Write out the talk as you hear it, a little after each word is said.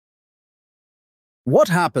What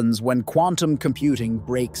happens when quantum computing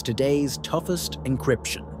breaks today's toughest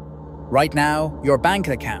encryption? Right now, your bank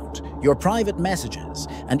account, your private messages,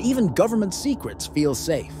 and even government secrets feel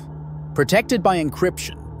safe. Protected by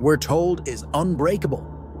encryption, we're told is unbreakable.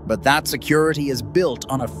 But that security is built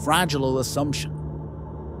on a fragile assumption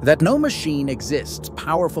that no machine exists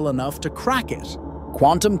powerful enough to crack it.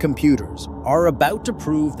 Quantum computers are about to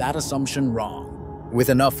prove that assumption wrong. With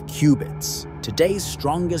enough qubits, today's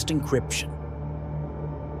strongest encryption.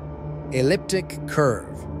 Elliptic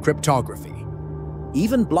curve cryptography.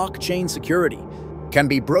 Even blockchain security can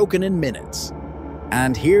be broken in minutes.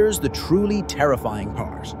 And here's the truly terrifying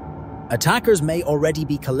part. Attackers may already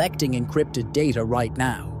be collecting encrypted data right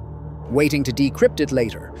now, waiting to decrypt it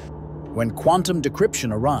later. When quantum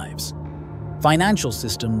decryption arrives, financial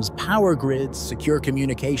systems, power grids, secure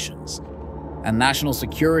communications, and national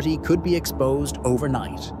security could be exposed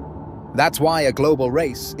overnight. That's why a global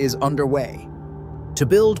race is underway to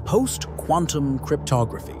build post-quantum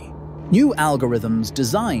cryptography. New algorithms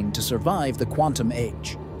designed to survive the quantum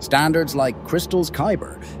age. Standards like crystals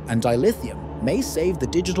Kyber and dilithium may save the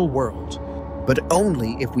digital world, but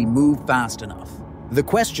only if we move fast enough. The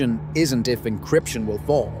question isn't if encryption will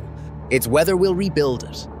fall, it's whether we'll rebuild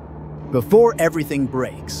it. Before everything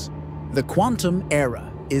breaks, the quantum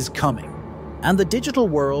era is coming, and the digital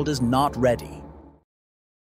world is not ready.